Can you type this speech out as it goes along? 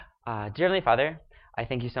Dear Heavenly Father, I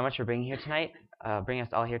thank you so much for bringing us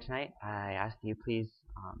all here tonight. I ask that you please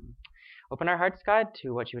open our hearts, God,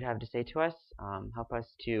 to what you would have to say to us. Help us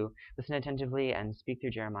to listen attentively and speak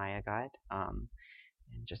through Jeremiah, God. And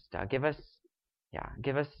just give us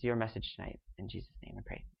your message tonight. In Jesus' name, I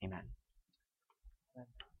pray. Amen.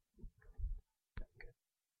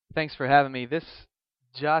 Thanks for having me. This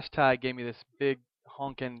Josh Ty gave me this big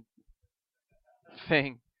honking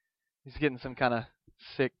thing. He's getting some kind of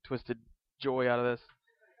sick, twisted joy out of this.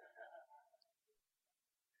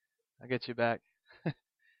 I'll get you back.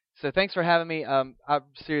 So thanks for having me. I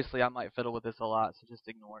might fiddle with this a lot, so just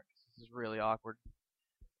ignore it. This is really awkward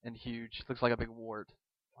and huge. Looks like a big wart.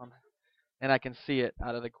 And I can see it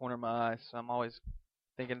out of the corner of my eye, so I'm always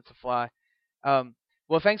thinking it's a fly.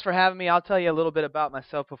 Well, thanks for having me. I'll tell you a little bit about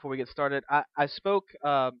myself before we get started. I spoke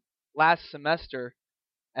last semester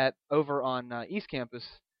over on East Campus,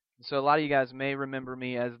 so a lot of you guys may remember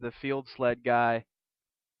me as the field sled guy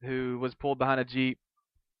who was pulled behind a Jeep.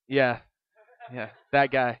 Yeah,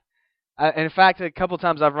 that guy. In fact, a couple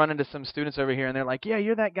times I've run into some students over here, and they're like, "Yeah,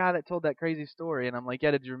 you're that guy that told that crazy story." And I'm like,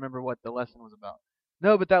 "Yeah, did you remember what the lesson was about?"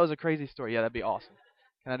 "No, but that was a crazy story." "Yeah, that'd be awesome.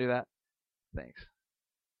 Can I do that?" Thanks.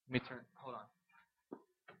 Let me turn. Hold on.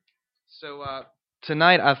 So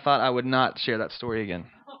tonight I thought I would not share that story again.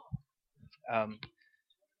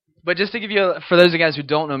 But just to give you, for those of you guys who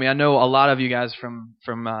don't know me, I know a lot of you guys from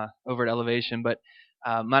over at Elevation, but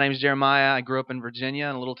my name is Jeremiah. I grew up in Virginia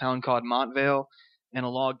in a little town called Montvale, in a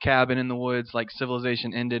log cabin in the woods. Like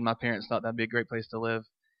civilization ended, my parents thought that'd be a great place to live,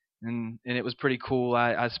 and it was pretty cool.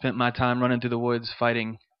 I spent my time running through the woods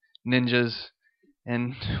fighting ninjas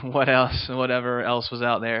and whatever else was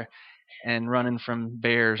out there, and running from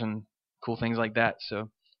bears and cool things like that.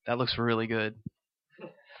 So that looks really good.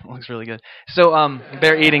 Looks really good. So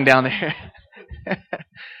they're eating down there.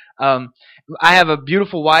 I have a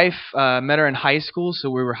beautiful wife. Met her in high school, so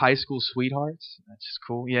we were high school sweethearts. That's just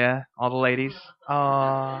cool. Yeah, all the ladies.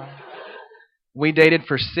 We dated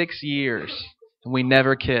for 6 years, and we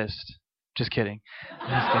never kissed. Just kidding.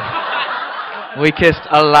 We kissed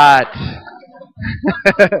a lot.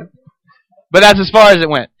 But that's as far as it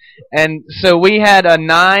went. And so we had a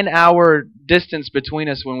 9-hour distance between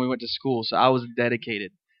us when we went to school, so I was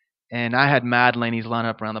dedicated. And I had mad ladies lined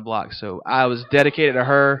up around the block, so I was dedicated to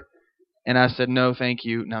her, and I said, no, thank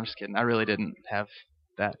you. No, I'm just kidding. I really didn't have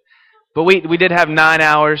that. But we did have 9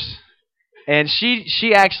 hours, and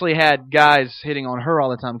she actually had guys hitting on her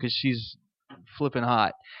all the time because she's flipping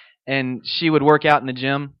hot. And she would work out in the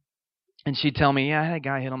gym, and she'd tell me, yeah, I had a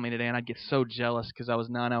guy hit on me today, and I'd get so jealous because I was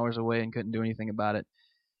 9 hours away and couldn't do anything about it.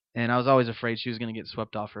 And I was always afraid she was going to get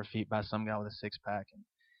swept off her feet by some guy with a six-pack.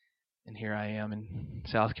 And here I am in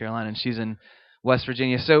South Carolina, and she's in West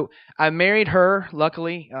Virginia. So I married her,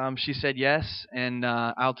 luckily. She said yes, and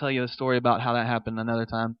I'll tell you a story about how that happened another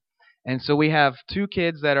time. And so we have 2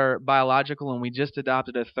 kids that are biological, and we just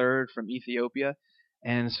adopted a third from Ethiopia.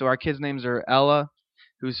 And so our kids' names are Ella,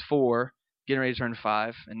 who's 4, getting ready to turn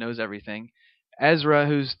 5, and knows everything. Ezra,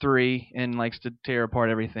 who's 3, and likes to tear apart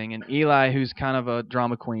everything. And Eli, who's kind of a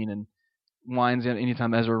drama queen and whines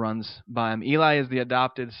anytime Ezra runs by him. Eli is the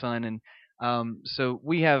adopted son, and so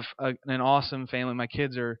we have an awesome family. My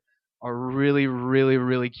kids are really, really,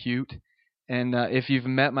 really cute, and if you've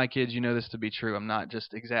met my kids, you know this to be true. I'm not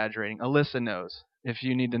just exaggerating. Alyssa knows. If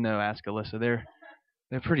you need to know, ask Alyssa.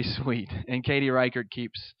 They're pretty sweet. And Katie Reichert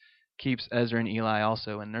keeps Ezra and Eli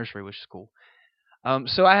also in nursery, which is cool.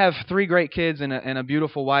 So I have 3 great kids and a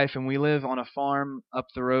beautiful wife, and we live on a farm up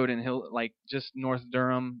the road in just north of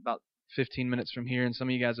Durham, about 15 minutes from here. And some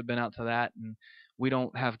of you guys have been out to that, and we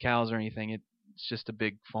don't have cows or anything. It's just a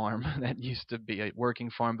big farm that used to be a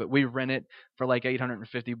working farm, but we rent it for like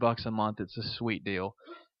 $850 a month. It's a sweet deal,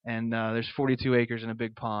 and there's 42 acres and a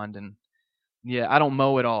big pond, and yeah, I don't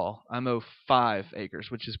mow it all. I mow 5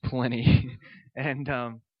 acres, which is plenty, and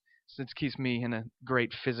so it keeps me in a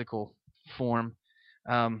great physical form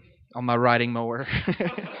on my riding mower.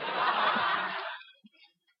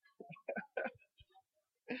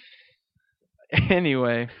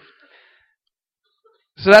 Anyway,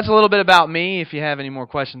 so that's a little bit about me. If you have any more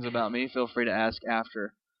questions about me, feel free to ask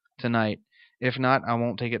after tonight. If not, I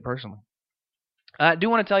won't take it personally. I do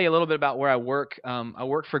want to tell you a little bit about where I work. I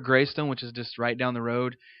work for Greystone, which is just right down the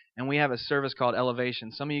road, and we have a service called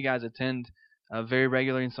Elevation. Some of you guys attend very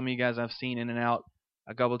regularly, and some of you guys I've seen in and out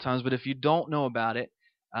a couple of times. But if you don't know about it,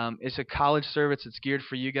 it's a college service. It's geared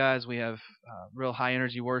for you guys. We have real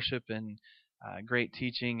high-energy worship and great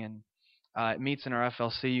teaching, and it meets in our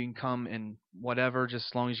FLC. You can come in whatever, just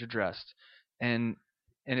as long as you're dressed. And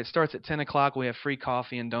it starts at 10 o'clock. We have free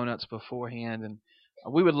coffee and donuts beforehand, and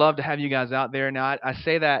We would love to have you guys out there. Now, I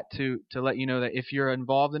say that to let you know that if you're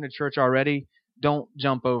involved in a church already, don't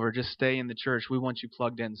jump over. Just stay in the church. We want you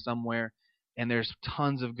plugged in somewhere, and there's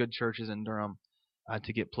tons of good churches in Durham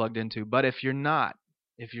to get plugged into. But if you're not,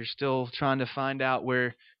 if you're still trying to find out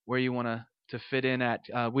where you want to fit in at,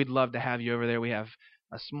 we'd love to have you over there. We have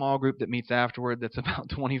a small group that meets afterward that's about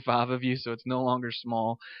 25 of you, so it's no longer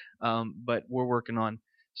small. But we're working on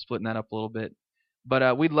splitting that up a little bit.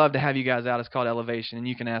 But we'd love to have you guys out. It's called Elevation, and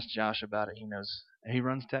you can ask Josh about it. He knows. He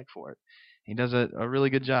runs tech for it. He does a really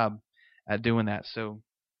good job at doing that. So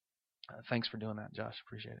thanks for doing that, Josh.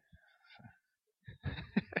 Appreciate it.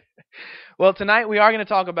 Well, tonight we are going to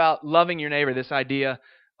talk about loving your neighbor, this idea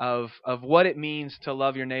of what it means to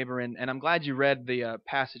love your neighbor. And I'm glad you read the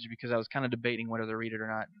passage, because I was kind of debating whether to read it or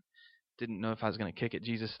not. Didn't know if I was going to kick it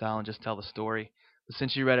Jesus style and just tell the story. But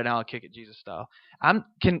since you read it, I'll kick it Jesus style. I'm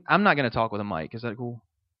not going to talk with a mic. Is that cool?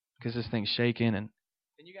 Because this thing's shaking. And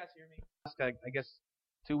can you guys hear me? I guess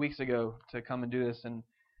 2 weeks ago to come and do this, and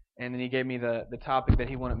then he gave me the topic that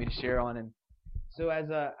he wanted me to share on. And so as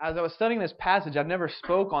I was studying this passage, I've never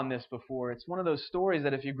spoke on this before. It's one of those stories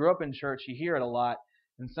that if you grew up in church, you hear it a lot.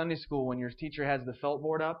 In Sunday school, when your teacher has the felt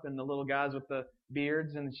board up and the little guys with the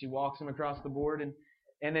beards, and she walks them across the board. And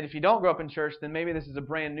then if you don't grow up in church, then maybe this is a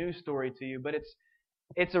brand new story to you. But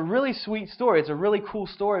it's a really sweet story. It's a really cool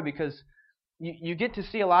story because you get to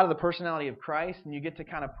see a lot of the personality of Christ, and you get to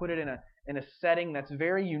kind of put it in a setting that's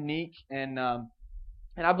very unique. And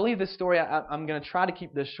I believe this story, I'm going to try to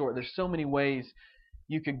keep this short. There's so many ways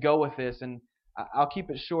you could go with this, and I'll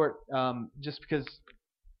keep it short just because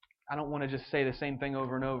I don't want to just say the same thing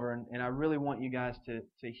over and over, and I really want you guys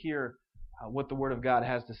to hear what the Word of God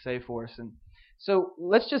has to say for us. And so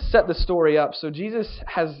let's just set the story up. So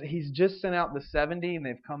he's just sent out the 70, and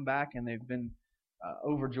they've come back, and they've been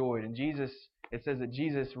overjoyed. And it says that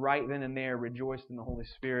Jesus right then and there rejoiced in the Holy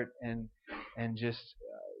Spirit and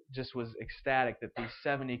just was ecstatic that these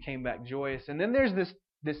 70 came back joyous. And then there's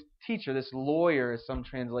this teacher, this lawyer, as some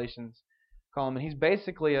translations call him, and he's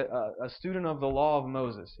basically a student of the law of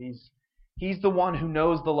Moses. He's the one who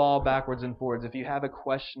knows the law backwards and forwards. If you have a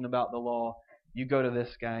question about the law, you go to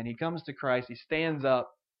this guy, and he comes to Christ. He stands up,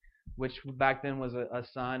 which back then was a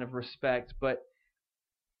sign of respect, but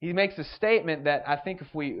he makes a statement that I think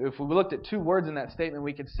if we looked at two words in that statement,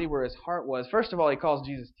 we could see where his heart was. First of all, he calls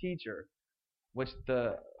Jesus teacher, which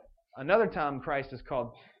another time Christ is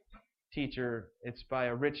called teacher, it's by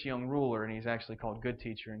a rich young ruler, and he's actually called good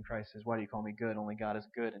teacher, and Christ says, "Why do you call me good? Only God is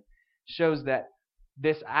good." And shows that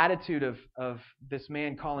this attitude of this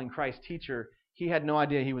man calling Christ teacher, he had no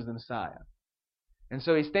idea he was the Messiah. And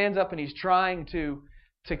so he stands up and he's trying to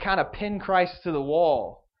kind of pin Christ to the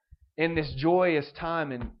wall in this joyous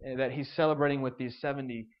time that he's celebrating with these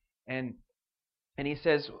 70. And he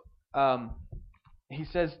says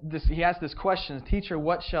this. He asks this question, "Teacher,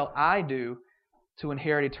 what shall I do to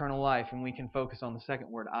inherit eternal life?" And we can focus on the second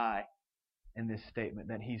word, "I," in this statement,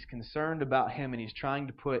 that he's concerned about him, and he's trying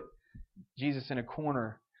to put Jesus in a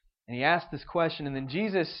corner. And he asks this question, and then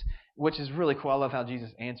Jesus, which is really cool, I love how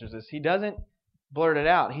Jesus answers this. He doesn't blurt it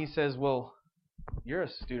out. He says, "Well, you're a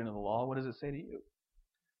student of the law. What does it say to you?"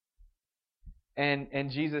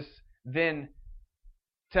 And Jesus then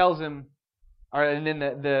tells him, and then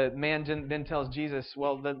the man then tells Jesus,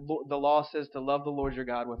 "Well, the law says to love the Lord your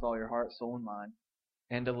God with all your heart, soul, and mind,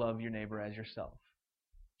 and to love your neighbor as yourself."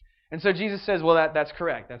 And so Jesus says, "Well, that's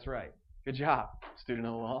correct. That's right. Good job, student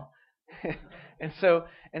of the law." and so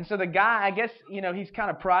the guy, I guess, he's kind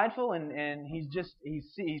of prideful, and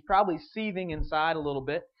he's probably seething inside a little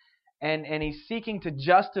bit, and he's seeking to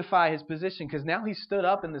justify his position, because now he stood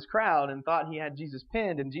up in this crowd and thought he had Jesus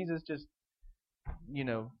pinned, and Jesus just,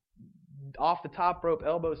 off the top rope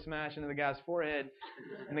elbow smash into the guy's forehead,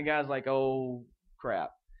 and the guy's like, "Oh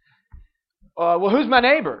crap. Well, who's my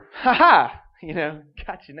neighbor? Ha ha!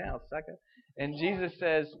 Got you now, sucker." And Jesus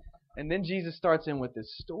says, and then Jesus starts in with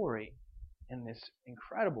this story, and this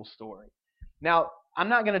incredible story. Now, I'm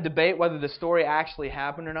not going to debate whether the story actually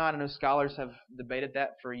happened or not. I know scholars have debated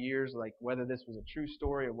that for years, like whether this was a true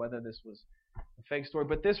story or whether this was a fake story.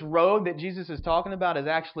 But this road that Jesus is talking about is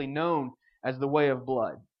actually known as the Way of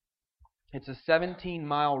Blood. It's a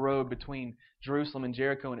 17-mile road between Jerusalem and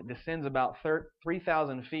Jericho, and it descends about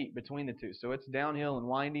 3,000 feet between the two. So it's downhill and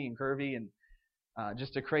windy and curvy, and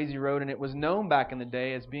just a crazy road. And it was known back in the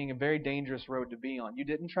day as being a very dangerous road to be on. You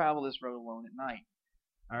didn't travel this road alone at night.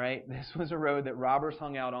 All right, this was a road that robbers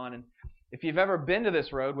hung out on. And if you've ever been to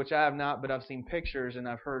this road, which I have not, but I've seen pictures and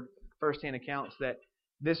I've heard firsthand accounts that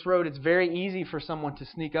this road, it's very easy for someone to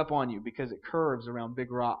sneak up on you because it curves around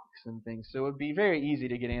big rocks and things. So it would be very easy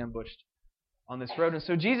to get ambushed on this road. And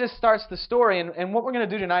so Jesus starts the story, and what we're going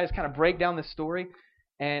to do tonight is kind of break down this story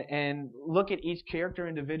and look at each character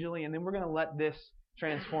individually, and then we're going to let this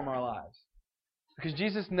transform our lives. Because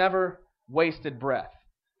Jesus never wasted breath.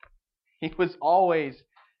 He was always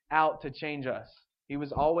out to change us. He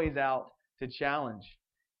was always out to challenge.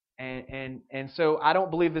 And so I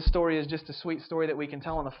don't believe this story is just a sweet story that we can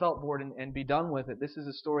tell on a felt board and be done with it. This is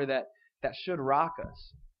a story that should rock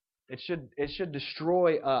us. It should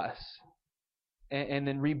destroy us and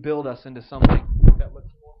then rebuild us into something that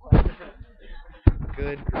looks more like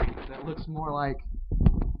good grief. That looks more like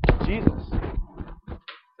Jesus.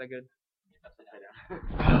 Is that good?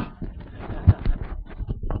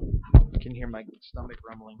 You can hear my stomach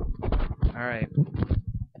rumbling. All right.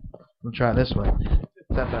 We'll try it this way.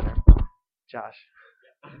 Is that better? Josh.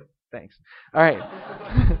 Thanks. All right.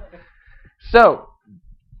 So,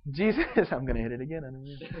 Jesus, I'm going to hit it again.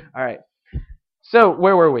 All right. So,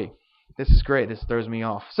 where were we? This is great. This throws me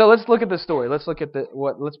off. So, let's look at the story. Let's look at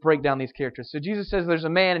let's break down these characters. So, Jesus says there's a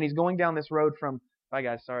man and he's going down this road from, bye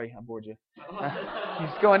guys, sorry, I bored you.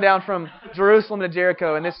 He's going down from Jerusalem to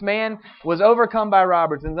Jericho, and this man was overcome by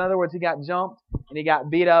robbers. In other words, he got jumped and he got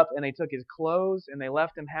beat up, and they took his clothes and they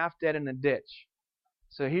left him half dead in a ditch.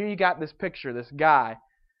 So here you got this picture, this guy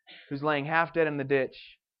who's laying half dead in the ditch.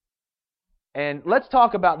 And let's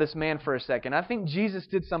talk about this man for a second. I think Jesus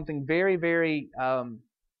did something very, very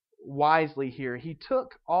wisely here. He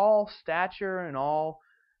took all stature and all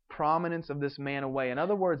prominence of this man away. In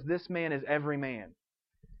other words, this man is every man.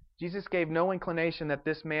 Jesus gave no inclination that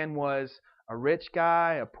this man was a rich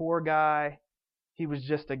guy, a poor guy. He was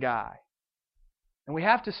just a guy. And we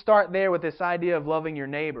have to start there with this idea of loving your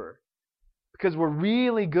neighbor, because we're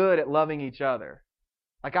really good at loving each other.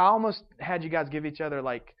 Like I almost had you guys give each other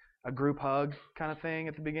like a group hug kind of thing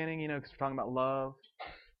at the beginning, because we're talking about love,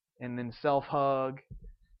 and then self-hug.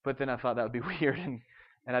 But then I thought that would be weird, and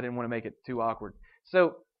I didn't want to make it too awkward.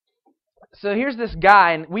 So here's this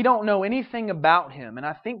guy, and we don't know anything about him. And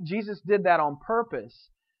I think Jesus did that on purpose,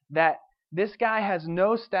 that this guy has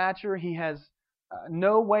no stature. He has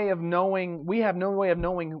no way of knowing. We have no way of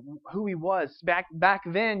knowing who he was. Back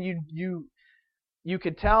then, you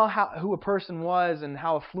could tell who a person was and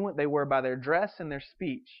how affluent they were by their dress and their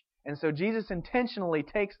speech. And so Jesus intentionally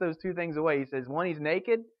takes those two things away. He says, one, he's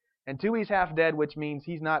naked, and two, he's half dead, which means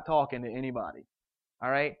he's not talking to anybody.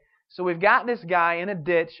 All right? So we've got this guy in a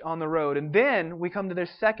ditch on the road, and then we come to their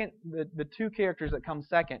second, the two characters that come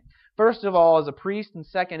second. First of all is a priest, and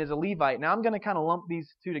second is a Levite. Now I'm going to kind of lump these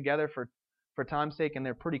two together for time's sake, and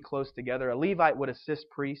they're pretty close together. A Levite would assist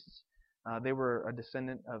priests. They were a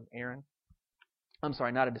descendant of Aaron. I'm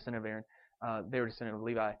sorry, not a descendant of Aaron. They were a descendant of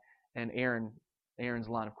Levi, and Aaron's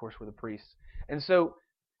line, of course, were the priests. And so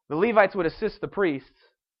the Levites would assist the priests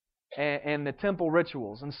and the temple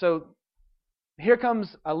rituals. And so here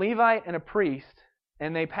comes a Levite and a priest,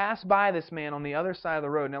 and they pass by this man on the other side of the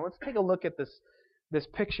road. Now let's take a look at this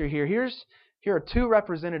picture here. Here are two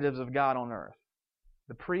representatives of God on earth,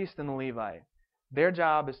 the priest and the Levite. Their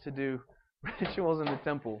job is to do rituals in the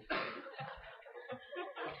temple.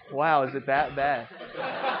 Wow, is it that bad?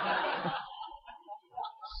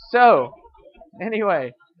 So,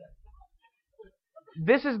 anyway,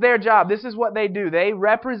 this is their job. This is what they do. They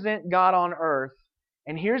represent God on earth.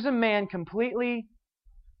 And here's a man completely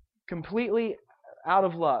out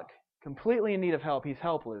of luck, completely in need of help. He's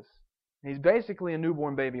helpless. He's basically a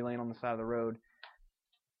newborn baby laying on the side of the road.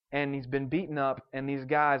 And he's been beaten up. And these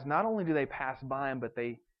guys, not only do they pass by him, but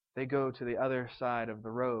they go to the other side of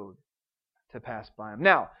the road to pass by him.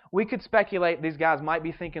 Now, we could speculate these guys might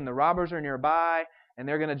be thinking the robbers are nearby and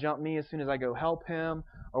they're going to jump me as soon as I go help him.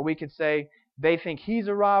 Or we could say they think he's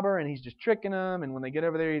a robber and he's just tricking them, and when they get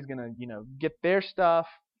over there he's going to, get their stuff.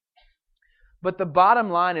 But the bottom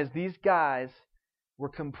line is these guys were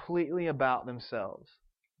completely about themselves.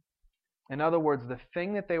 In other words, the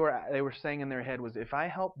thing that they were saying in their head was, if I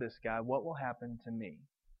help this guy, what will happen to me?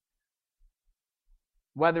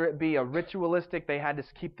 Whether it be a ritualistic, they had to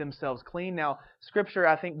keep themselves clean. Now, Scripture,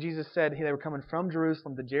 I think Jesus said they were coming from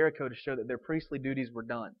Jerusalem to Jericho to show that their priestly duties were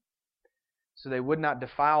done. So they would not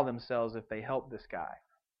defile themselves if they helped this guy,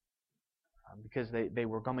 because they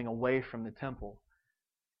were coming away from the temple.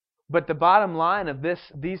 But the bottom line of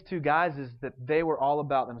these two guys is that they were all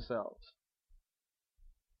about themselves.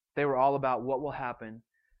 They were all about what will happen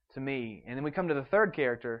to me. And then we come to the third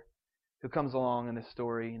character who comes along in this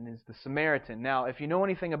story, and is the Samaritan. Now, if you know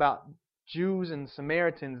anything about Jews and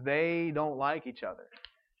Samaritans, they don't like each other.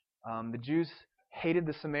 The Jews hated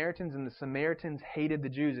the Samaritans, and the Samaritans hated the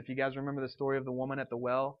Jews. If you guys remember the story of the woman at the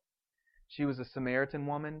well, she was a Samaritan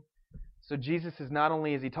woman. So Jesus is not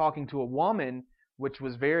only is he talking to a woman which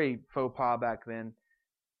was very faux pas back then.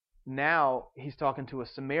 Now he's talking to a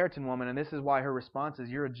Samaritan woman, and this is why her response is,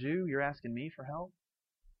 "You're a Jew? You're asking me for help?"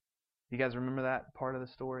 You guys remember that part of the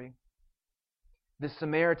story? The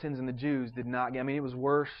Samaritans and the Jews did not get, I mean, it was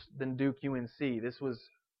worse than Duke UNC. This was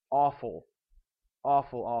awful.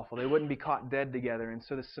 Awful, awful. They wouldn't be caught dead together. And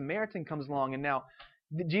so the Samaritan comes along, and now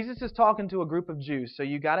Jesus is talking to a group of Jews, so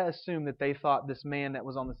you got to assume that they thought this man that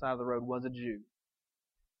was on the side of the road was a Jew.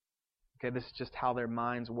 Okay, this is just how their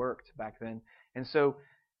minds worked back then. And so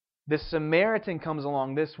the Samaritan comes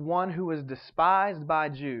along, this one who was despised by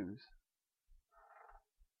Jews.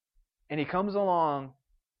 And he comes along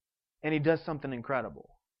and he does something incredible.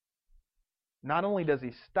 Not only does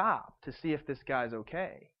he stop to see if this guy's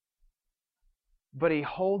okay, but he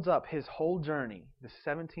holds up his whole journey, the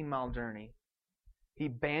 17-mile journey. He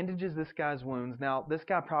bandages this guy's wounds. Now, this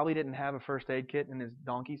guy probably didn't have a first aid kit in his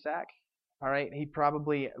donkey sack. All right, he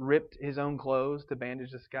probably ripped his own clothes to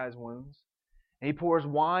bandage this guy's wounds. And he pours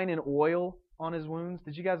wine and oil on his wounds.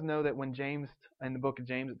 Did you guys know that when James, in the book of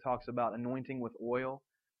James, it talks about anointing with oil?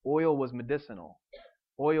 Oil was medicinal.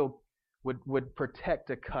 Oil would protect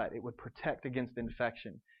a cut. It would protect against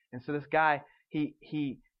infection. And so this guy,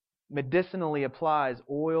 he medicinally applies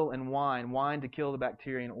oil and wine to kill the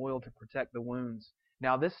bacteria and oil to protect the wounds.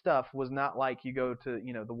 Now, this stuff was not like you go to,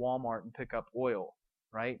 the Walmart and pick up oil,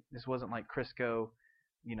 right? This wasn't like Crisco,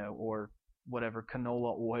 or whatever,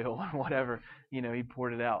 canola oil or whatever, he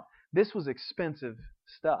poured it out. This was expensive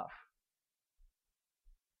stuff.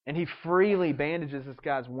 And he freely bandages this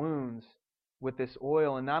guy's wounds with this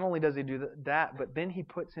oil. And not only does he do that, but then he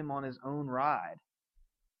puts him on his own ride.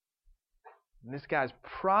 And this guy's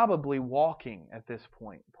probably walking at this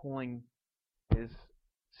point, pulling his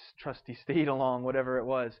trusty steed along, whatever it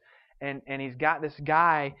was. And he's got this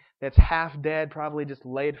guy that's half dead, probably just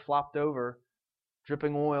laid flopped over,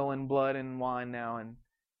 dripping oil and blood and wine now, and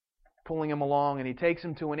pulling him along, and he takes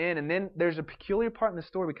him to an inn. And then there's a peculiar part in the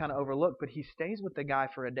story we kind of overlook, but he stays with the guy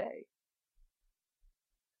for a day.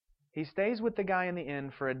 He stays with the guy in the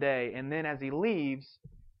inn for a day, and then as he leaves,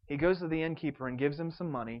 he goes to the innkeeper and gives him some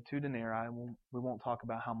money, 2 denarii. We won't talk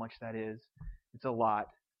about how much that is. It's a lot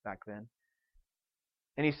back then.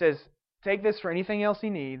 And he says, take this for anything else he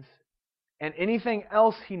needs, and anything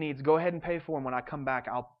else he needs, go ahead and pay for him. When I come back,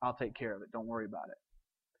 I'll take care of it. Don't worry about it.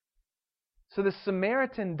 So the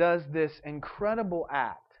Samaritan does this incredible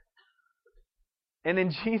act. And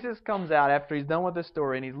then Jesus comes out after he's done with the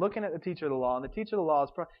story, and he's looking at the teacher of the law. And the teacher of the law is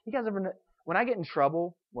you guys ever know, when I get in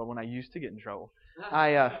trouble, well, when I used to get in trouble,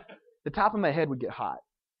 the top of my head would get hot.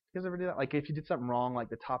 You guys ever do that? Like if you did something wrong, like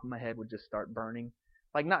the top of my head would just start burning.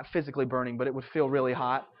 Like not physically burning, but it would feel really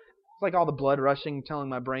hot. It's like all the blood rushing, telling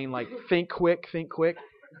my brain, like, think quick.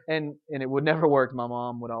 And it would never work. My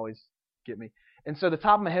mom would always get me. And so the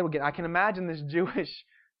top of my head would get, I can imagine this Jewish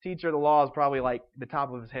teacher of the law is probably like the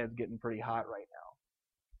top of his head's getting pretty hot right now.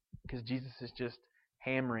 Because Jesus is just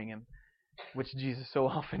hammering him, which Jesus so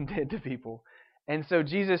often did to people. And so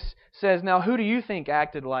Jesus says, now who do you think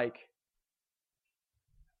acted like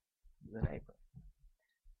the neighbor?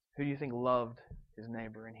 Who do you think loved his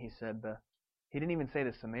neighbor? And he said, he didn't even say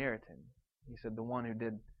the Samaritan. He said the one who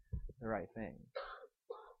did the right thing.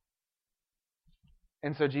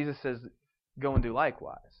 And so Jesus says, go and do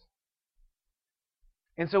likewise.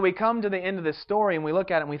 And so we come to the end of this story and we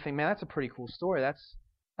look at it and we think, man, that's a pretty cool story. That's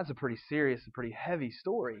a pretty serious, a pretty heavy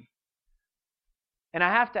story. And I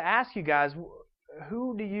have to ask you guys,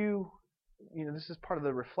 who do you, this is part of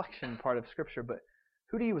the reflection part of Scripture, but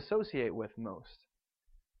who do you associate with most?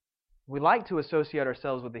 We like to associate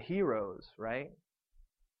ourselves with the heroes, right?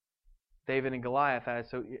 David and Goliath, I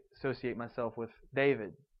associate myself with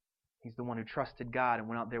David. He's the one who trusted God and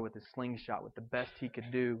went out there with his slingshot with the best he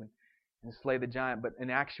could do and slay the giant. But in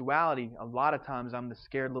actuality, a lot of times I'm the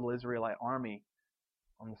scared little Israelite army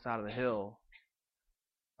on the side of the hill,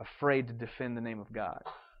 afraid to defend the name of God.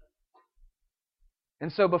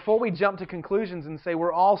 And so before we jump to conclusions and say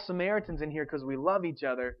we're all Samaritans in here because we love each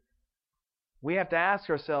other, we have to ask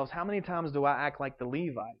ourselves, how many times do I act like the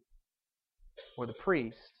Levite or the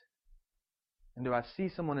priest? And do I see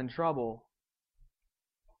someone in trouble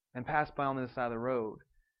and pass by on the other side of the road?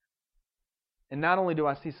 And not only do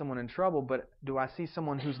I see someone in trouble, but do I see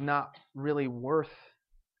someone who's not really worth,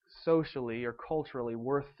 socially or culturally,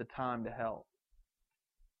 worth the time to help?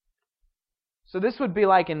 So this would be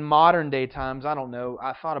like in modern day times. I don't know.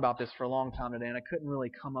 I thought about this for a long time today, and I couldn't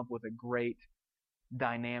really come up with a great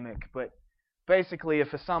dynamic. But basically,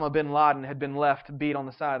 if Osama bin Laden had been left beat on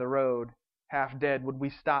the side of the road, half dead, would we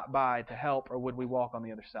stop by to help, or would we walk on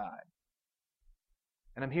the other side?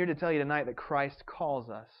 And I'm here to tell you tonight that Christ calls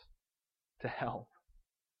us to help.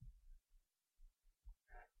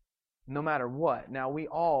 no matter what. Now, we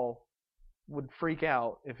all would freak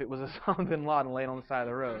out if it was Osama bin Laden laid on the side of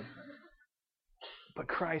the road. But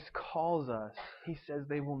Christ calls us. He says,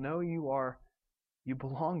 they will know you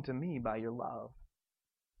belong to me by your love.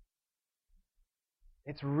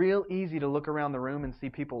 It's real easy to look around the room and see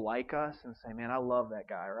people like us and say, man, I love that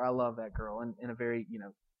guy or I love that girl in a very,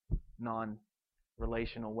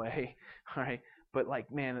 non-relational way. All right. But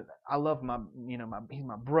like, man, I love he's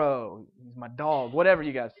my bro, he's my dog, whatever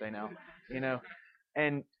you guys say now,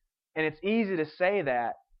 And it's easy to say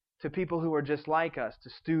that to people who are just like us, to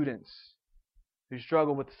students who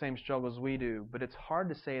struggle with the same struggles we do. But it's hard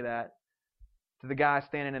to say that to the guy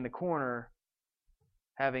standing in the corner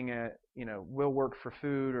having will work for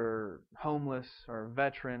food or homeless or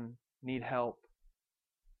veteran, need help.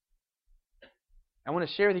 I want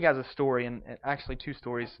to share with you guys a story, and actually two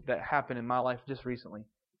stories that happened in my life just recently.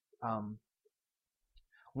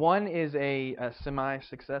 One is a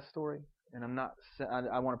semi-success story, and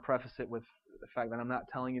I want to preface it with the fact that I'm not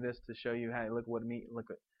telling you this to show you, hey, look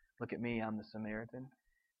at me, I'm the Samaritan.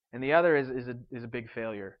 And the other is a big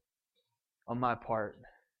failure on my part.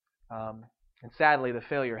 And sadly, the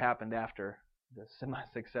failure happened after the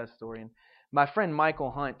semi-success story. And my friend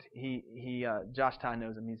Michael Hunt, he Josh Ty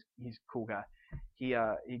knows him. He's a cool guy. He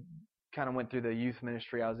kind of went through the youth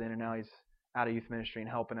ministry I was in, and now he's out of youth ministry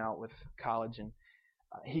and helping out with college. And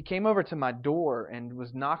he came over to my door and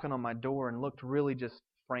was knocking on my door and looked really just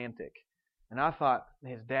frantic. And I thought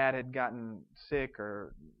his dad had gotten sick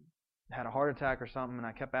or had a heart attack or something. And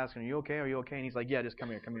I kept asking, "Are you okay? Are you okay?" And he's like, "Yeah, just come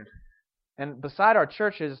here." And beside our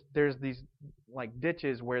churches, there's these like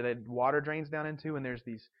ditches where the water drains down into, and there's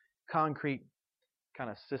these concrete kind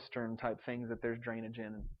of cistern type things that there's drainage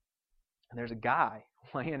in. And there's a guy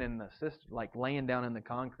laying in the laying down in the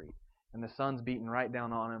concrete, and the sun's beating right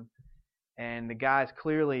down on him. And the guy's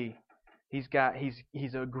clearly he's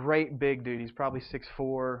a great big dude. He's probably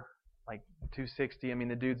 6'4", like 260. I mean,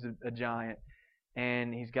 the dude's a giant.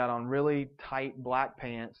 And he's got on really tight black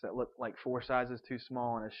pants that look like 4 sizes too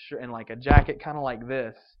small, and a shirt and like a jacket kind of like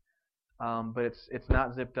this, but it's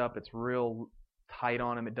not zipped up. It's real tight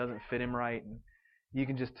on him. It doesn't fit him right, and you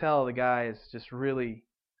can just tell the guy is just really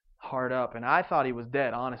hard up. And I thought he was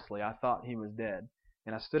dead. Honestly, I thought he was dead.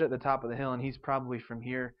 And I stood at the top of the hill, and he's probably from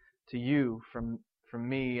here to you, from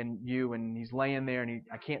me and you, and he's laying there, and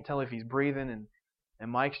I can't tell if he's breathing,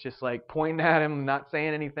 and Mike's just like pointing at him, not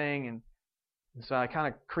saying anything, and so I kind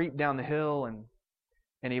of creep down the hill,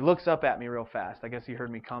 and he looks up at me real fast. I guess he heard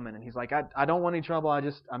me coming, and he's like, I don't want any trouble.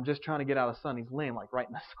 I'm just trying to get out of the sun. He's laying like right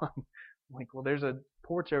in the sun. I'm like, well, there's a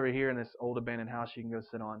porch over here in this old abandoned house you can go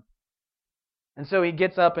sit on. And so he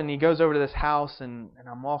gets up and he goes over to this house, and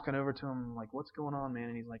I'm walking over to him. I'm like, what's going on, man?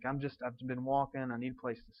 And he's like, I've been walking. I need a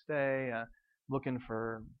place to stay. Looking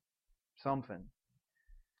for something.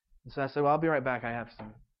 And so I said, well, I'll be right back. I have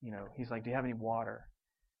some, He's like, do you have any water?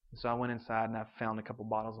 So I went inside and I found a couple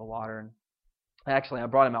bottles of water, and actually I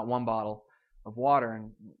brought him out 1 bottle of water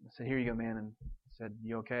and I said, here you go, man. And I said,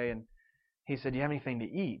 you okay? And he said, do you have anything to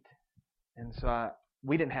eat? And so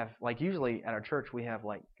we didn't have, like usually at our church we have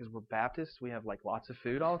because we're Baptists, we have lots of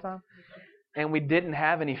food all the time. And we didn't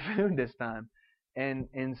have any food this time.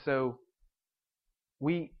 And so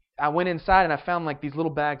I went inside and I found these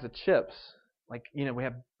little bags of chips. We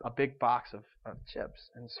have a big box of chips.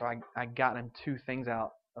 And so I got him 2 things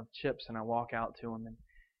out of chips, and I walk out to him,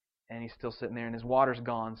 and he's still sitting there, and his water's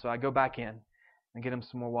gone. So I go back in and get him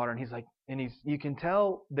some more water, and he's like, you can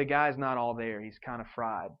tell the guy's not all there. He's kind of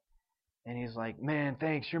fried, and he's like, man,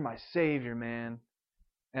 thanks, you're my savior, man.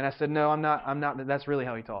 And I said, no, I'm not. That's really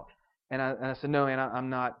how he talked. And I said, no, man, I'm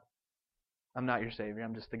not your savior.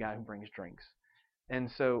 I'm just the guy who brings drinks. And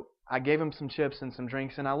so I gave him some chips and some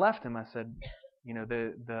drinks, and I left him. I said,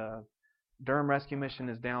 the Durham Rescue Mission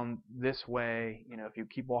is down this way. If you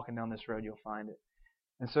keep walking down this road, you'll find it.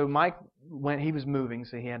 And so Mike he was moving,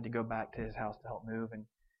 so he had to go back to his house to help move. And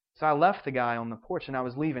so I left the guy on the porch, and I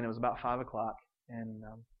was leaving. It was about 5 o'clock, and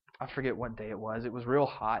I forget what day it was. It was real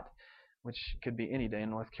hot, which could be any day in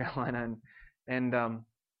North Carolina. And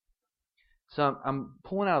so I'm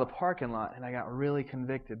pulling out of the parking lot, and I got really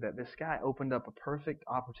convicted that this guy opened up a perfect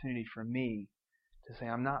opportunity for me to say,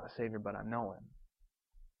 I'm not the Savior, but I know Him.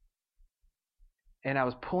 And I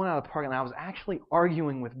was pulling out of the parking lot, and I was actually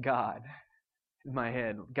arguing with God in my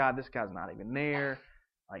head. God, this guy's not even there.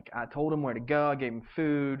 I told him where to go. I gave him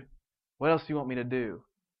food. What else do you want me to do?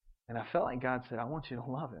 And I felt like God said, I want you to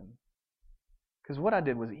love him. Because what I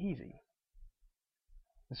did was easy.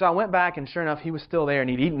 And so I went back, and sure enough, he was still there, and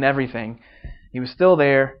he'd eaten everything. He was still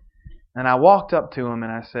there. And I walked up to him,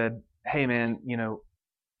 and I said, hey, man,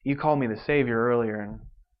 you called me the Savior earlier. And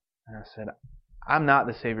I said, I'm not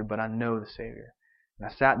the Savior, but I know the Savior. And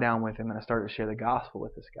I sat down with him and I started to share the gospel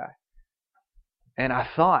with this guy. And I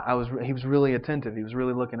thought he was really attentive. He was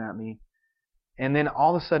really looking at me. And then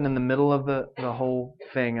all of a sudden, in the middle of the whole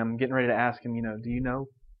thing, I'm getting ready to ask him, do you know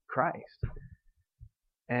Christ?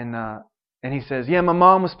 And he says, yeah, my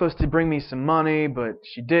mom was supposed to bring me some money, but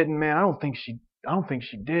she didn't, man. I don't think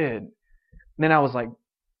she did. And then I was like,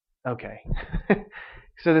 okay.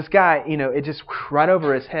 So this guy, it just right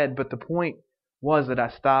over his head. But the point was that I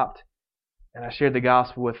stopped and I shared the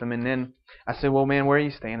gospel with him. And then I said, well, man, where are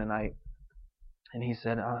you staying tonight? And he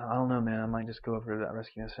said, I don't know, man. I might just go over to that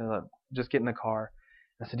rescue. I said, look, just get in the car.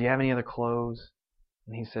 I said, do you have any other clothes?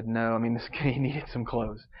 And he said, no. I mean, this guy needed some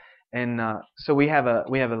clothes. And so we have a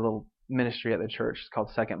little ministry at the church. It's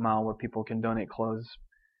called Second Mile, where people can donate clothes,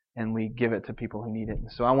 and we give it to people who need it.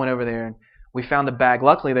 And so I went over there, and we found a bag.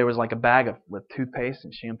 Luckily, there was like a bag with toothpaste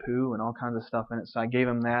and shampoo and all kinds of stuff in it. So I gave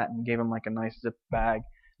him that and gave him like a nice zip bag,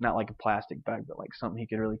 not like a plastic bag, but like something he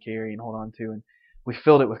could really carry and hold on to. And we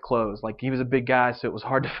filled it with clothes. Like, he was a big guy, so it was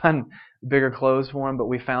hard to find bigger clothes for him, but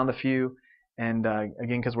we found a few. And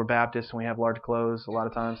again, because we're Baptists and we have large clothes a lot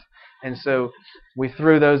of times. And so we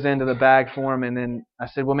threw those into the bag for him. And then I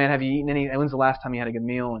said, well, man, have you eaten any? When's the last time you had a good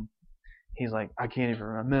meal? And he's like, I can't even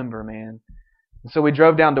remember, man. And so we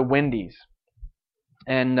drove down to Wendy's.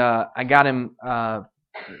 And I got him,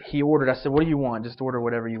 he ordered, I said, what do you want? Just order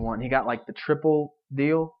whatever you want. And he got like the triple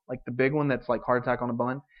deal, like the big one that's like heart attack on a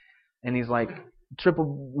bun. And he's like,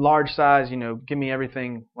 triple large size, give me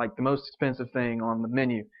everything, like the most expensive thing on the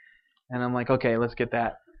menu. And I'm like, okay, let's get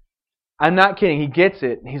that. I'm not kidding. He gets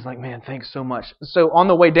it. And he's like, man, thanks so much. So on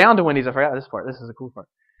the way down to Wendy's, I forgot this part. This is the cool part.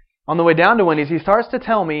 On the way down to Wendy's, he starts to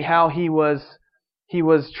tell me how he was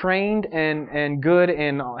trained and good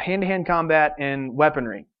in hand-to-hand combat and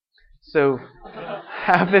weaponry. So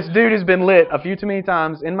this dude has been lit a few too many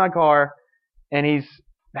times in my car, and he's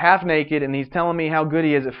half naked, and he's telling me how good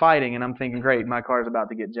he is at fighting. And I'm thinking, great, my car's about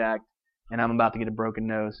to get jacked, and I'm about to get a broken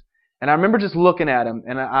nose. And I remember just looking at him,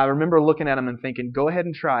 and I remember looking at him and thinking, go ahead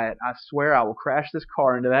and try it. I swear I will crash this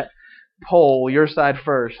car into that pole, your side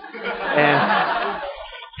first. And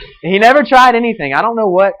he never tried anything. I don't know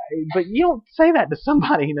what, but you don't say that to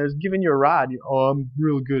somebody who's giving you a ride. I'm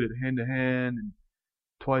really good at hand-to-hand and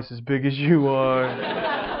twice as big as you are.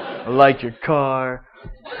 I like your car.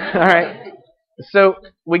 All right. So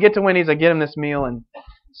we get to Wendy's. I get him this meal, and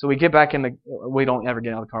so we get back in the. We don't ever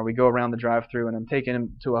get out of the car. We go around the drive-through, and I'm taking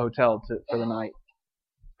him to a hotel for the night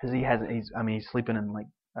because he's sleeping in like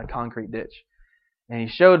a concrete ditch. And he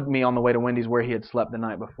showed me on the way to Wendy's where he had slept the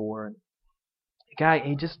night before. And the guy,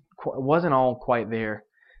 he just wasn't all quite there,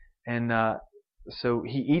 and so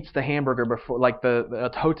he eats the hamburger before, like the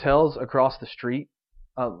hotels across the street,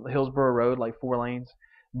 Hillsborough Road, like 4 lanes.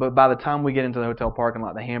 But by the time we get into the hotel parking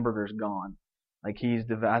lot, the hamburger's gone. Like, he's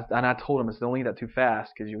devastated. And I told him, I said, don't eat that too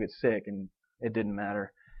fast because you'll get sick, and it didn't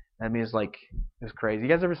matter. I mean, it was crazy. You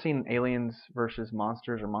guys ever seen Aliens versus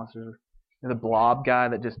Monsters or Monsters? The blob guy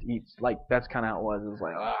that just eats, like, that's kind of how it was. It was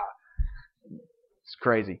like, it's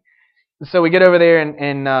crazy. So we get over there,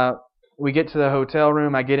 and we get to the hotel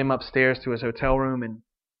room. I get him upstairs to his hotel room, and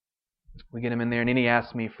we get him in there, and then he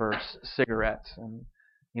asked me for cigarettes. And,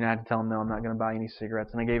 I had to tell him, no, I'm not going to buy any cigarettes.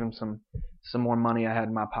 And I gave him some more money I had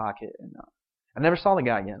in my pocket. And I never saw the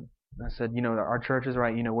guy again. And I said, our church is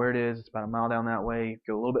right. You know where it is. It's about a mile down that way.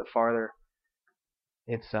 Go a little bit farther.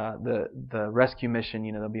 It's the rescue mission.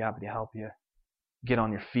 They'll be happy to help you get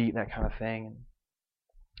on your feet, that kind of thing.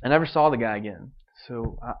 And I never saw the guy again.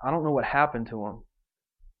 So I don't know what happened to him.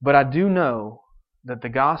 But I do know that the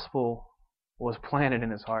gospel was planted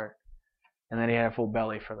in his heart, and that he had a full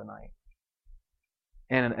belly for the night,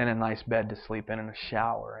 and a nice bed to sleep in, and a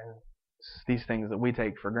shower, and these things that we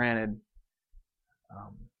take for granted.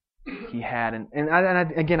 He had,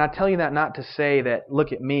 again, I tell you that not to say that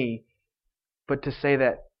look at me, but to say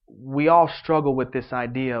that we all struggle with this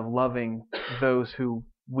idea of loving those who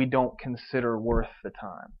we don't consider worth the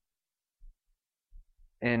time.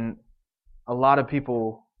 And a lot of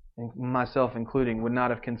people, myself including, would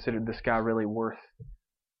not have considered this guy really worth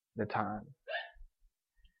the time.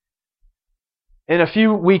 And a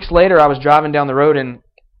few weeks later, I was driving down the road, and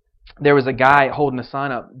there was a guy holding a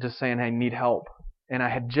sign up just saying, hey, need help. And I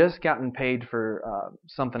had just gotten paid for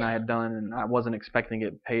something I had done, and I wasn't expecting to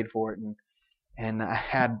get paid for it. And I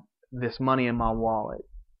had this money in my wallet.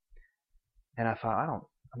 And I thought,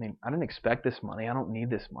 I didn't expect this money. I don't need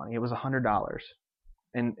this money. It was $100.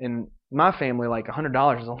 And in my family, like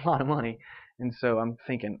 $100 is a lot of money. And so I'm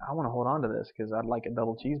thinking, I want to hold on to this because I'd like a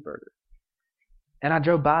double cheeseburger. And I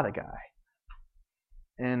drove by the guy.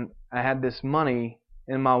 And I had this money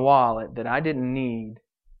in my wallet that I didn't need.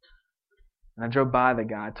 And I drove by the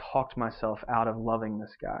guy, talked myself out of loving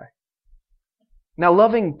this guy. Now,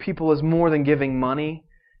 loving people is more than giving money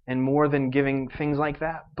and more than giving things like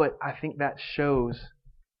that, but I think that shows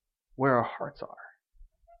where our hearts are.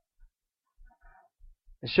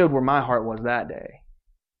 It showed where my heart was that day,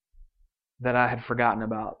 that I had forgotten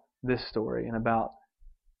about this story and about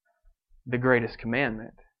the greatest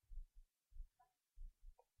commandment.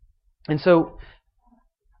 And so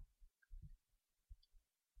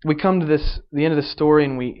we come to the end of the story,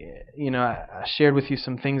 and I shared with you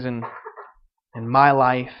some things in my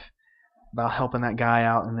life about helping that guy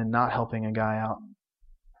out and then not helping a guy out.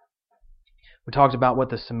 We talked about what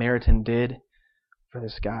the Samaritan did for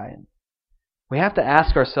this guy. We have to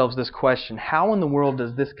ask ourselves this question: how in the world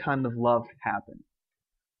does this kind of love happen?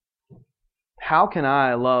 How can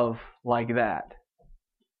I love like that?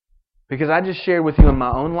 Because I just shared with you in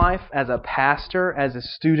my own life, as a pastor, as a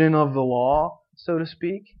student of the law, so to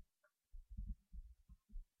speak.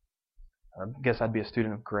 I guess I'd be a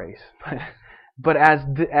student of grace. But as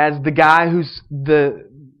the guy who's the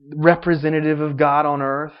representative of God on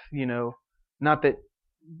earth, not that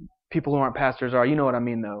people who aren't pastors are, you know what I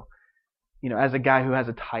mean though. As a guy who has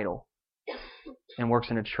a title and works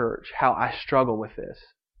in a church, how I struggle with this.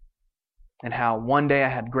 And how one day I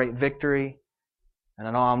had great victory, and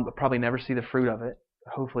I know I'll probably never see the fruit of it.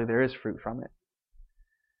 But hopefully there is fruit from it.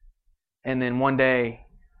 And then one day,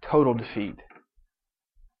 total defeat.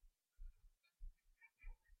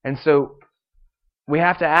 And so we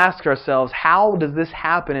have to ask ourselves, how does this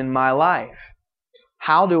happen in my life?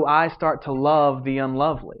 How do I start to love the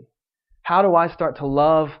unlovely? How do I start to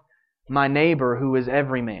love my neighbor who is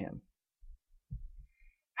every man?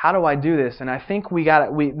 How do I do this? And I think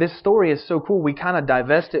this story is so cool. We kind of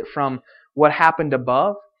divest it from what happened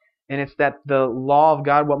above. And it's that the law of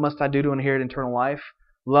God, what must I do to inherit eternal life?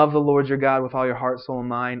 Love the Lord your God with all your heart, soul, and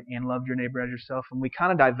mind, and love your neighbor as yourself. And we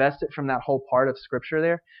kind of divest it from that whole part of Scripture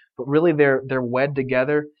there. But really they're wed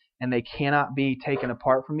together, and they cannot be taken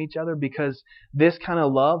apart from each other, because this kind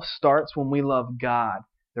of love starts when we love God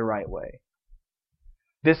the right way.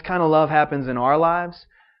 This kind of love happens in our lives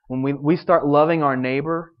when we start loving our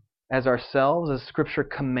neighbor as ourselves, as Scripture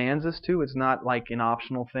commands us to. It's not like an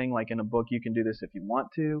optional thing, like in a book, you can do this if you want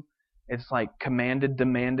to. It's like commanded,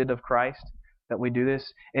 demanded of Christ that we do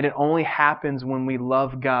this. And it only happens when we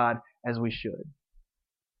love God as we should.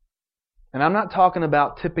 And I'm not talking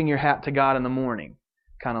about tipping your hat to God in the morning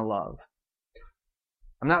kind of love.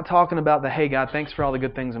 I'm not talking about the, hey God, thanks for all the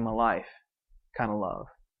good things in my life kind of love.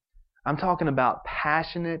 I'm talking about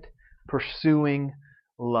passionate, pursuing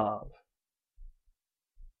love.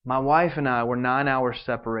 My wife and I were 9 hours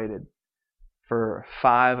separated for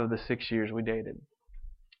 5 of the 6 years we dated.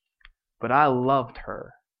 But I loved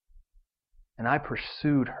her. And I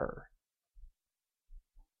pursued her.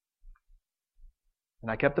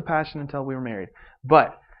 And I kept the passion until we were married.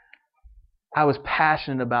 But I was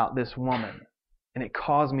passionate about this woman. And it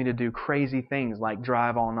caused me to do crazy things like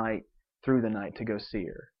drive all night through the night to go see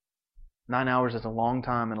her. 9 hours is a long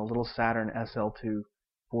time in a little Saturn SL2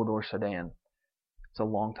 4-door sedan. It's a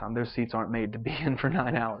long time. Those seats aren't made to be in for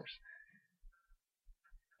 9 hours.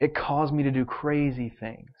 It caused me to do crazy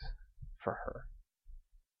things for her.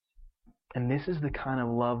 And this is the kind of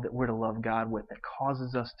love that we're to love God with, that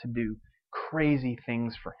causes us to do crazy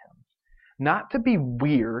things for Him. Not to be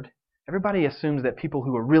weird. Everybody assumes that people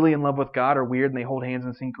who are really in love with God are weird and they hold hands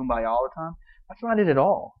and sing Kumbaya all the time. That's not it at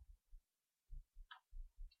all.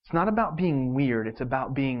 It's not about being weird. It's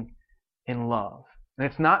about being in love. And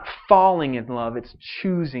it's not falling in love. It's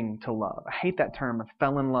choosing to love. I hate that term, I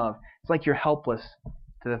fell in love. It's like you're helpless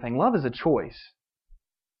to the thing. Love is a choice.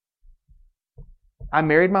 I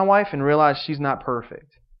married my wife and realized she's not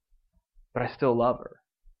perfect. But I still love her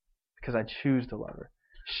because I choose to love her.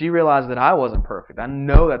 She realized that I wasn't perfect. I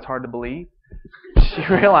know that's hard to believe. She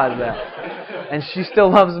realized that. And she still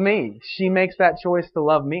loves me. She makes that choice to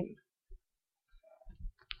love me.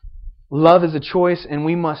 Love is a choice, and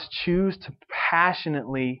we must choose to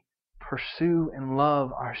passionately pursue and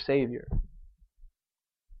love our Savior.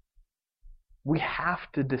 We have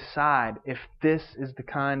to decide if this is the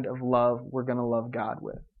kind of love we're going to love God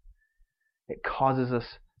with. It causes us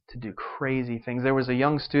to do crazy things. There was a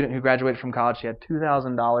young student who graduated from college. She had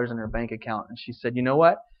 $2,000 in her bank account, and she said, you know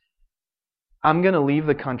what? I'm going to leave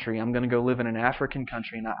the country. I'm going to go live in an African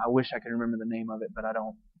country, and I wish I could remember the name of it, but I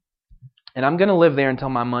don't. And I'm going to live there until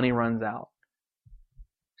my money runs out.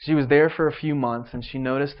 She was there for a few months, and she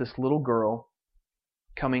noticed this little girl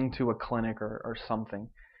coming to a clinic or something.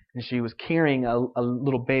 And she was carrying a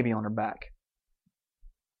little baby on her back.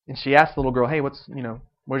 And she asked the little girl, hey,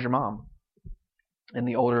 where's your mom? And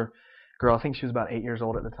the older girl, I think she was about 8 years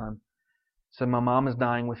old at the time, So my mom is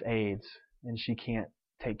dying with AIDS, and she can't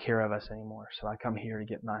take care of us anymore. So I come here to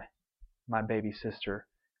get my baby sister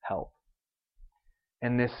help.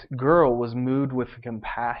 And this girl was moved with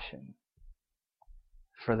compassion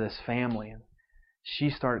for this family. And she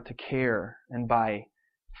started to care and buy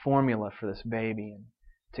formula for this baby and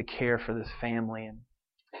to care for this family. And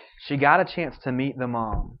she got a chance to meet the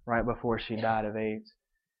mom right before she died of AIDS.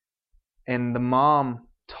 And the mom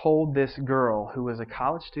told this girl, who was a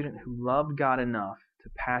college student who loved God enough to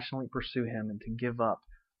passionately pursue Him and to give up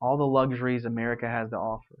all the luxuries America has to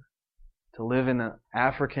offer, to live in an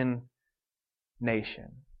African nation,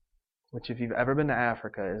 which if you've ever been to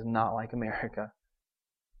Africa is not like America.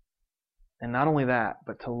 And not only that,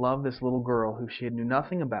 but to love this little girl who she knew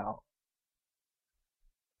nothing about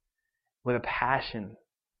with a passion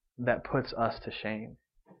that puts us to shame.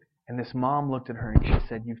 And this mom looked at her and she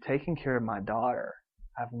said, "You've taken care of my daughter.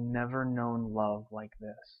 I've never known love like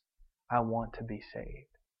this. I want to be saved."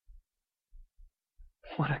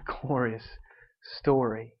 What a glorious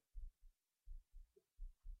story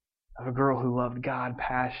of a girl who loved God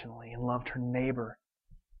passionately and loved her neighbor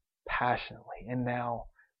passionately. And now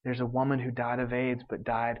there's a woman who died of AIDS but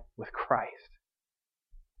died with Christ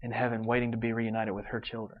in heaven, waiting to be reunited with her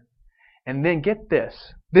children. And then get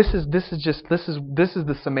this. This is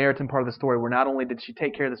the Samaritan part of the story, where not only did she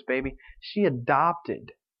take care of this baby, she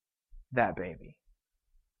adopted that baby.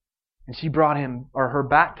 And she brought him or her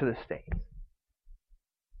back to the States.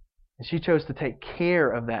 And she chose to take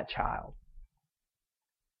care of that child.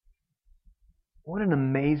 What an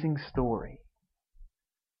amazing story.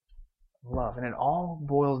 Love. And it all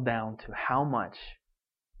boils down to how much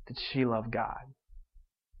did she love God?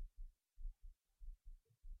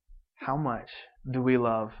 How much do we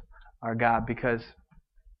love our God? Because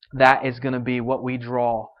that is going to be what we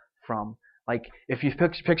draw from. Like, if you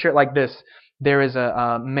picture it like this, there is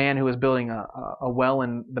a man who is building a well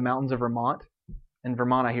in the mountains of Vermont. And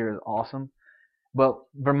Vermont, I hear, is awesome. But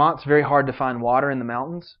Vermont's very hard to find water in the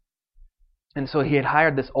mountains. And so he had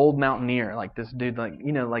hired this old mountaineer, like this dude, like,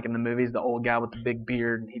 you know, like in the movies, the old guy with the big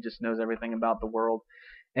beard, and he just knows everything about the world.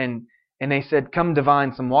 And they said, "Come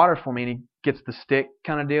divine some water for me." And he gets the stick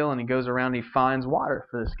kind of deal, and he goes around and he finds water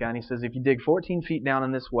for this guy. And he says, "If you dig 14 feet down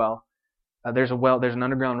in this well, there's an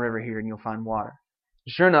underground river here, and you'll find water."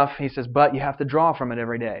 Sure enough, he says, "But you have to draw from it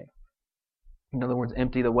every day." In other words,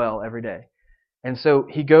 empty the well every day. And so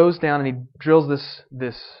he goes down and he drills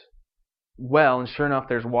this well, and sure enough,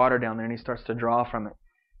 there's water down there, and he starts to draw from it.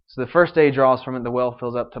 So the first day he draws from it, the well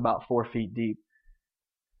fills up to about 4 feet deep.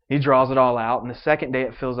 He draws it all out, and the second day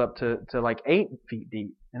it fills up to like 8 feet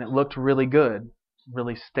deep, and it looked really good,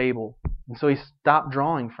 really stable. And so he stopped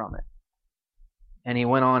drawing from it. And he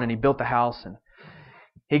went on and he built the house, and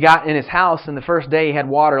he got in his house, and the first day he had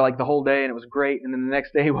water like the whole day, and it was great. And then the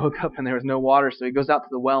next day he woke up and there was no water, so he goes out to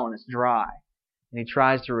the well and it's dry. And he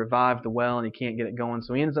tries to revive the well and he can't get it going,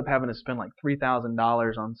 so he ends up having to spend like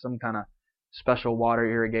 $3,000 on some kind of special water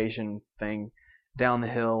irrigation thing down the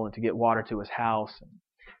hill and to get water to his house.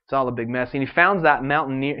 It's all a big mess. And he finds that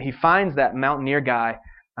mountaineer guy,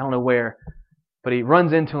 I don't know where, but he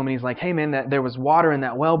runs into him and he's like, "Hey man, there was water in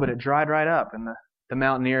that well, but it dried right up." And the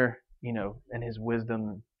mountaineer, you know, in his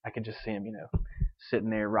wisdom, I could just see him, you know, sitting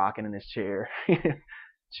there rocking in his chair,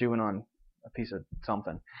 chewing on a piece of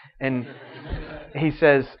something. And he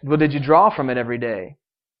says, "Well, did you draw from it every day?"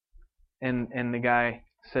 And the guy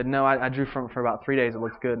said, "No, I drew from it for about 3 days. It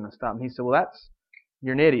looks good." And I stopped. And he said, "Well,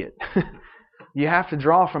 you're an idiot. You have to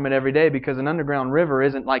draw from it every day, because an underground river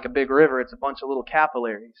isn't like a big river. It's a bunch of little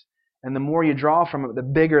capillaries. And the more you draw from it, the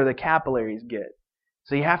bigger the capillaries get.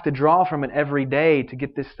 So you have to draw from it every day to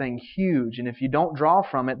get this thing huge. And if you don't draw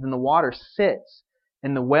from it, then the water sits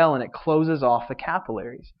in the well and it closes off the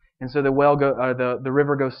capillaries. And so the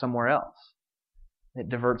river goes somewhere else. It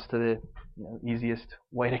diverts to the easiest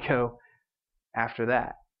way to go after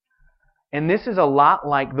that." And this is a lot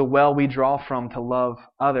like the well we draw from to love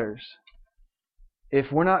others. If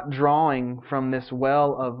we're not drawing from this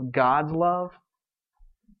well of God's love,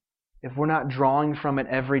 if we're not drawing from it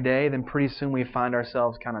every day, then pretty soon we find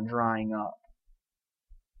ourselves kind of drying up.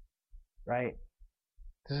 Right?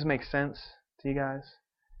 Does this make sense to you guys?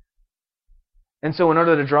 And so in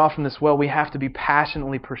order to draw from this well, we have to be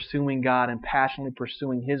passionately pursuing God and passionately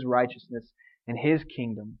pursuing His righteousness and His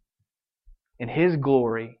kingdom and His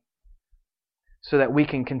glory, so that we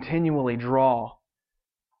can continually draw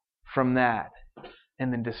from that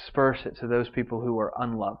and then disperse it to those people who are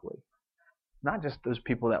unlovely. Not just those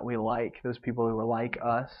people that we like, those people who are like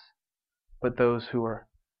us, but those who are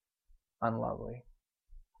unlovely.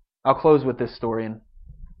 I'll close with this story and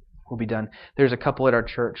we'll be done. There's a couple at our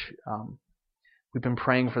church. We've been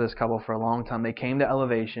praying for this couple for a long time. They came to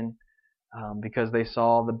Elevation because they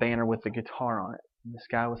saw the banner with the guitar on it. And this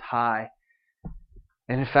guy was high.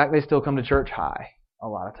 And in fact, they still come to church high a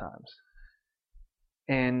lot of times.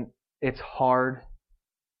 And it's hard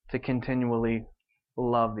to continually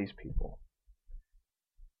love these people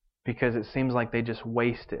because it seems like they just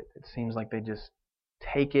waste it. It seems like they just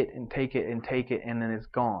take it and take it and take it, and then it's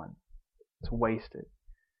gone. It's wasted.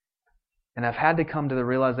 And I've had to come to the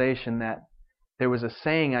realization that there was a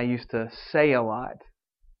saying I used to say a lot,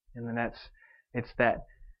 and then it's that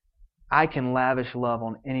I can lavish love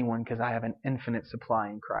on anyone because I have an infinite supply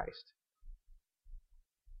in Christ.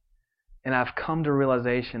 And I've come to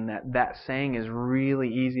realization that that saying is really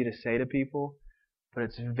easy to say to people, but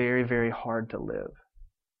it's very, very hard to live.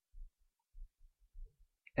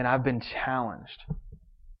 And I've been challenged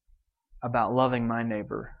about loving my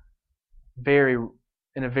neighbor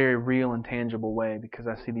in a very real and tangible way because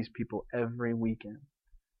I see these people every weekend.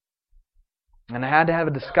 And I had to have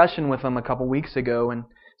a discussion with them a couple weeks ago, and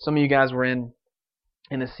some of you guys were in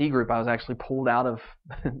a C group. I was actually pulled out of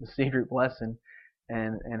the C group lesson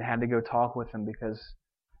and had to go talk with them because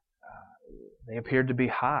they appeared to be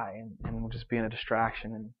high and were just being a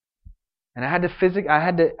distraction. And I had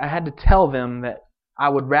to tell them that I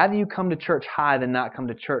would rather you come to church high than not come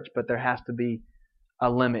to church, but there has to be a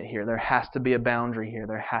limit here. There has to be a boundary here.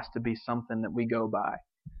 There has to be something that we go by.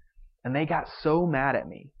 And they got so mad at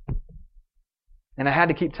me. And I had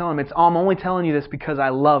to keep telling them, I'm only telling you this because I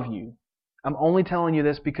love you. I'm only telling you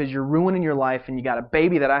this because you're ruining your life and you got a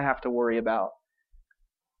baby that I have to worry about.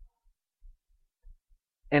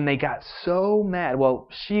 And they got so mad. Well,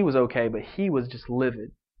 she was okay, but he was just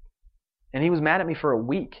livid. And he was mad at me for a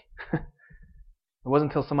week. It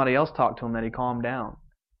wasn't until somebody else talked to him that he calmed down.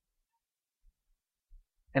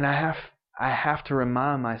 And I have to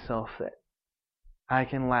remind myself that I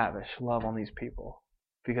can lavish love on these people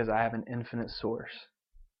because I have an infinite source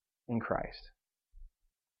in Christ.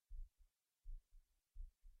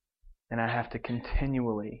 And I have to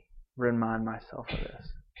continually remind myself of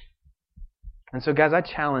this. And so, guys, I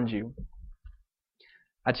challenge you.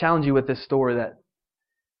 I challenge you with this story that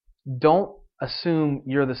don't assume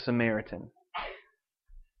you're the Samaritan.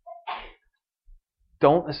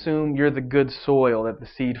 Don't assume you're the good soil that the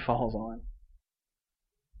seed falls on.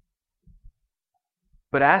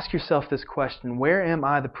 But ask yourself this question: where am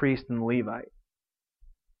I the priest and the Levite?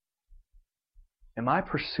 Am I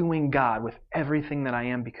pursuing God with everything that I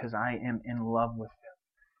am because I am in love with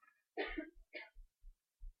Him?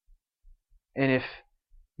 And if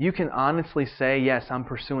you can honestly say, yes, I'm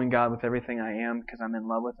pursuing God with everything I am because I'm in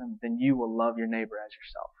love with Him, then you will love your neighbor as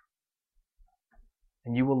yourself.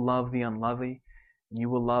 And you will love the unlovely. You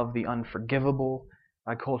will love the unforgivable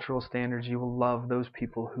by cultural standards. You will love those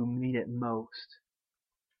people who need it most.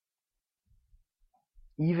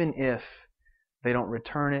 Even if they don't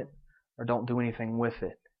return it or don't do anything with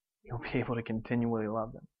it, you'll be able to continually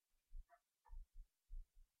love them.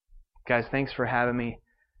 Guys, thanks for having me.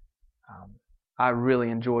 I really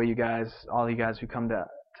enjoy you guys, all you guys who come to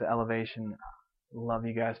Elevation. Love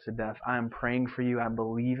you guys to death. I am praying for you. I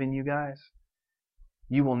believe in you guys.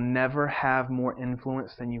 You will never have more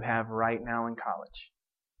influence than you have right now in college.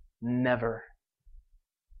 Never.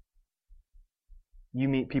 You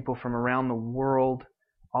meet people from around the world,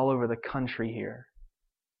 all over the country here.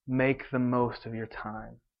 Make the most of your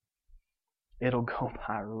time. It'll go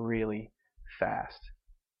by really fast.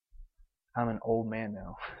 I'm an old man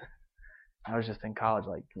now. I was just in college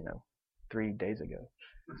 3 days ago,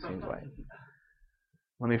 it seems like.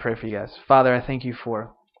 Let me pray for you guys. Father, I thank you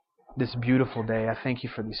for this beautiful day. I thank you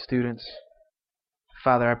for these students.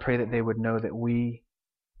 Father, I pray that they would know that we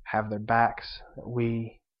have their backs, that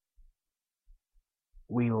we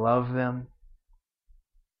love them.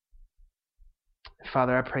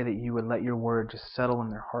 Father, I pray that you would let your word just settle in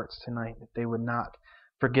their hearts tonight, that they would not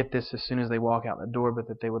forget this as soon as they walk out the door, but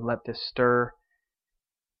that they would let this stir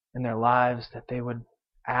in their lives, that they would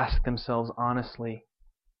ask themselves honestly,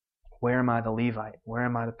 where am I the Levite? Where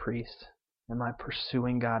am I the priest? Am I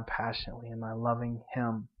pursuing God passionately? Am I loving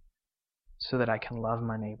Him so that I can love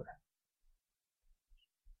my neighbor?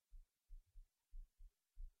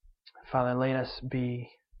 Father, let us be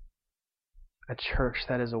a church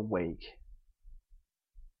that is awake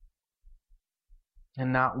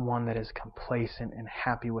and not one that is complacent and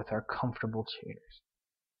happy with our comfortable chairs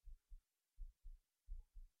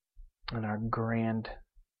and our grand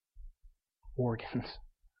organs.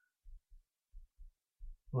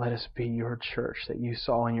 Let us be your church that you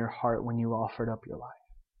saw in your heart when you offered up your life.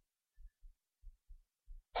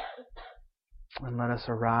 And let us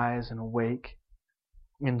arise and awake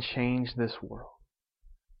and change this world.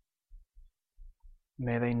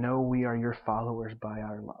 May they know we are your followers by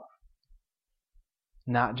our love.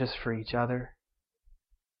 Not just for each other,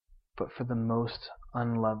 but for the most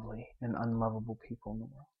unlovely and unlovable people in the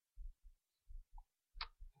world.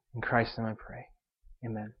 In Christ's name I pray.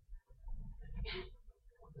 Amen.